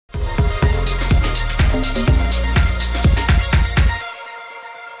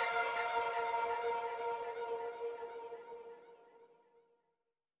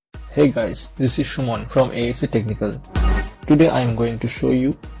Hey guys, this is Shumon from AFC Technical. Today I am going to show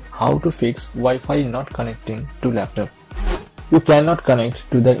you how to fix Wi-Fi not connecting to laptop. You cannot connect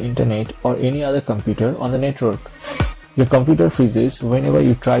to the internet or any other computer on the network. Your computer freezes whenever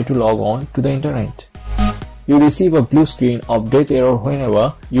you try to log on to the internet. You receive a blue screen of death error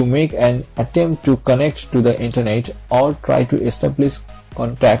whenever you make an attempt to connect to the internet or try to establish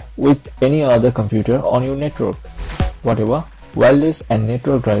contact with any other computer on your network. Whatever, wireless and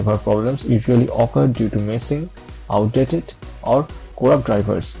network driver problems usually occur due to missing, outdated, or corrupt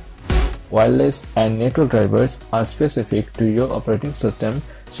drivers. Wireless and network drivers are specific to your operating system,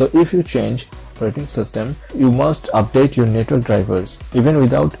 so if you change operating system, you must update your network drivers. Even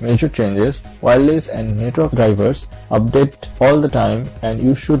without major changes, wireless and network drivers update all the time, and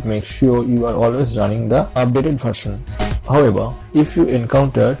you should make sure you are always running the updated version. However, if you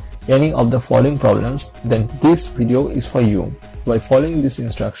encounter any of the following problems, then this video is for you. By following these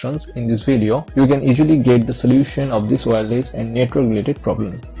instructions in this video, you can easily get the solution of this wireless and network related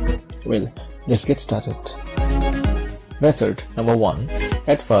problem. Well, let's get started. Method number 1.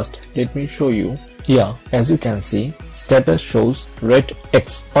 At first, let me show you. Here, as you can see, status shows red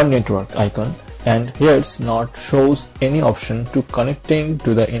X on network icon, and here it's not shows any option to connecting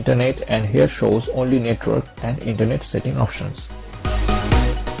to the internet, and here shows only network and internet setting options.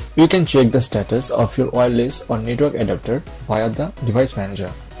 You can check the status of your wireless or network adapter via the device manager.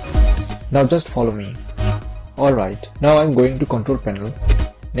 Now just follow me. Alright, now I'm going to control panel.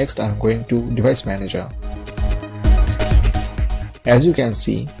 Next I'm going to device manager. As you can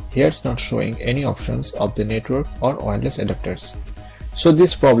see, here it's not showing any options of the network or wireless adapters. So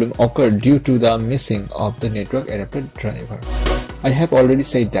this problem occurred due to the missing of the network adapter driver. I have already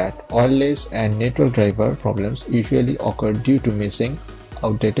said that wireless and network driver problems usually occur due to missing,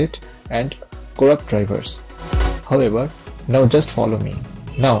 outdated, and corrupt drivers. However, now just follow me.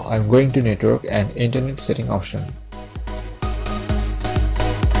 Now I'm going to network and internet setting option.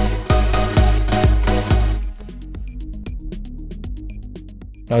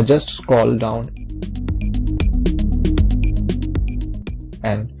 Now just scroll down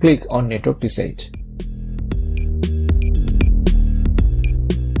and click on network reset.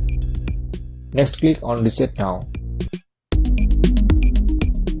 Next click on reset now.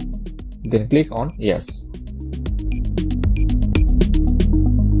 Then click on yes.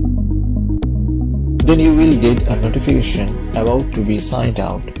 Then you will get a notification about to be signed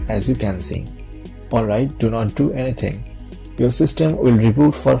out, as you can see. Alright, do not do anything. Your system will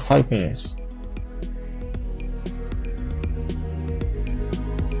reboot for 5 minutes.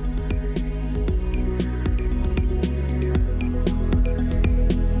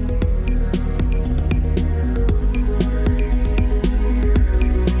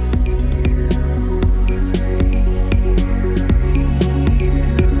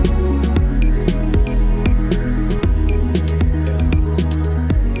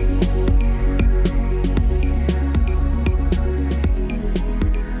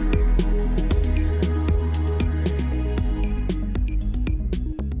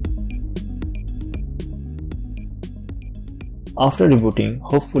 After rebooting,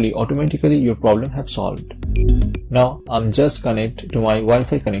 hopefully automatically your problem have solved. Now I'm just connect to my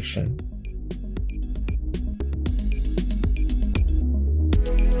Wi-Fi connection.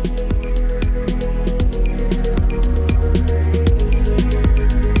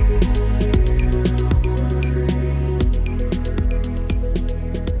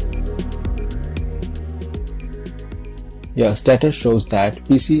 Your status shows that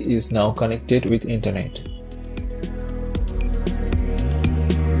PC is now connected with internet.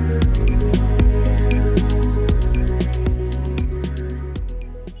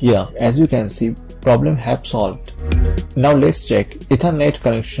 Yeah, as you can see, problem have solved. Now let's check Ethernet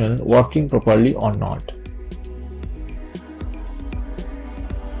connection working properly or not.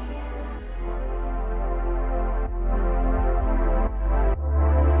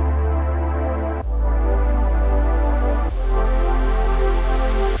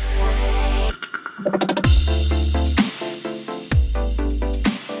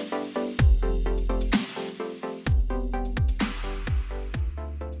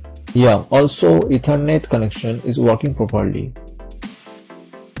 Yeah, also Ethernet connection is working properly.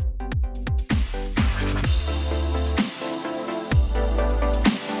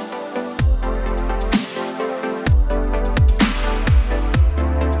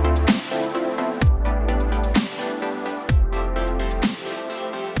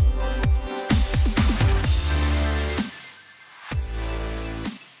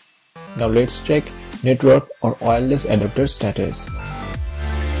 Now let's check network or wireless adapter status.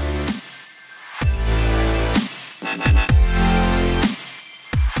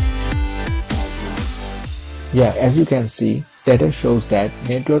 Yeah, as you can see, status shows that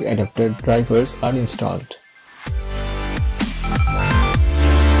network adapter drivers are installed.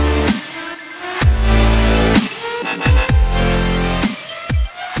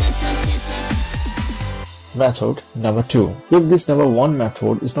 Method number 2. If this number 1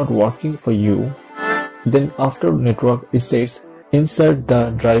 method is not working for you, then after network resets, insert the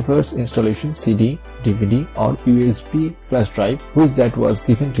driver's installation CD, DVD or USB flash drive which that was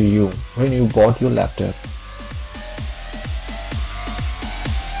given to you when you bought your laptop.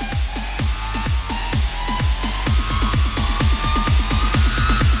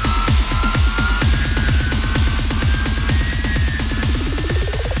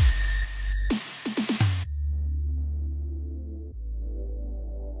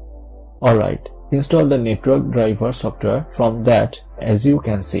 Alright, install the network driver software from that, as you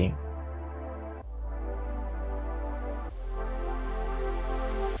can see.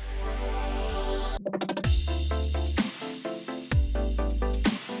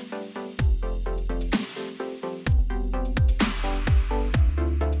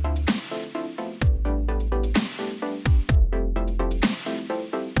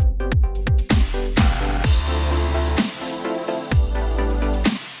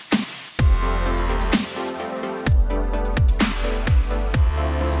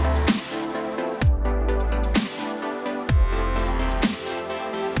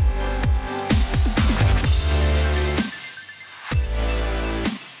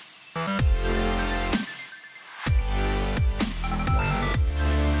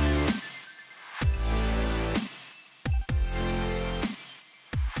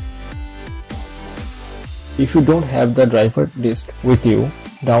 If you don't have the driver disk with you,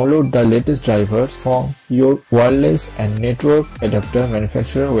 download the latest drivers from your wireless and network adapter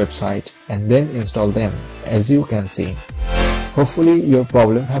manufacturer website and then install them, as you can see. Hopefully your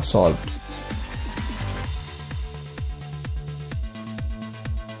problem have solved.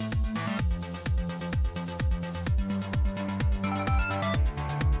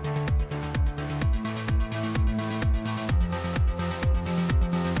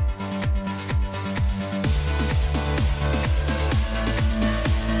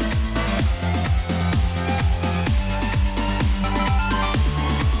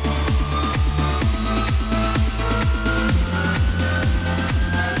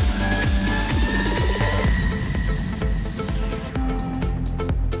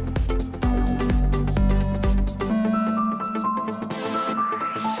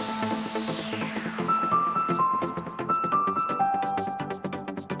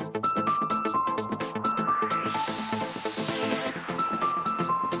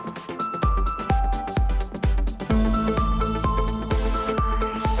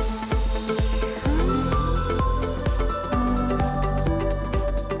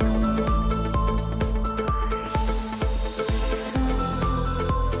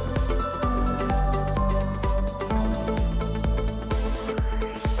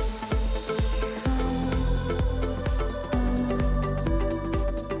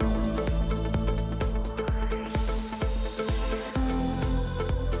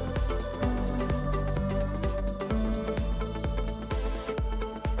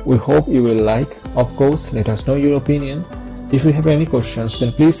 We hope you will like. Of course, let us know your opinion. If you have any questions,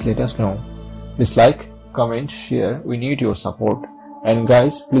 then please let us know. Please like, comment, share. We need your support. And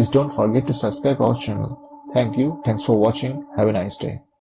guys, please don't forget to subscribe our channel. Thank you. Thanks for watching. Have a nice day.